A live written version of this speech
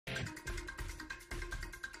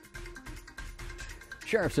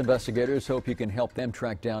Sheriff's investigators hope you can help them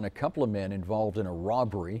track down a couple of men involved in a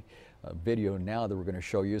robbery. A video now that we're going to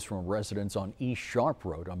show you is from residents on East Sharp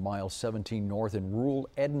Road on mile 17 north in rural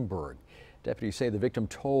Edinburgh. Deputies say the victim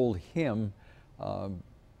told him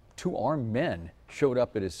two armed men showed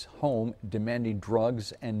up at his home demanding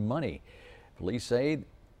drugs and money. Police say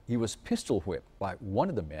he was pistol whipped by one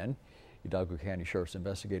of the men. Hidalgo County Sheriff's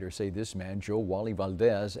investigators say this man, Joe Wally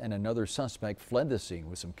Valdez, and another suspect fled the scene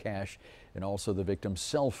with some cash and also the victim's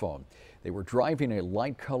cell phone. They were driving a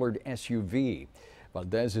light-colored SUV.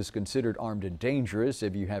 Valdez is considered armed and dangerous.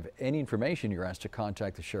 If you have any information, you're asked to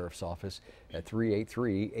contact the sheriff's office at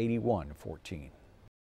 383-8114.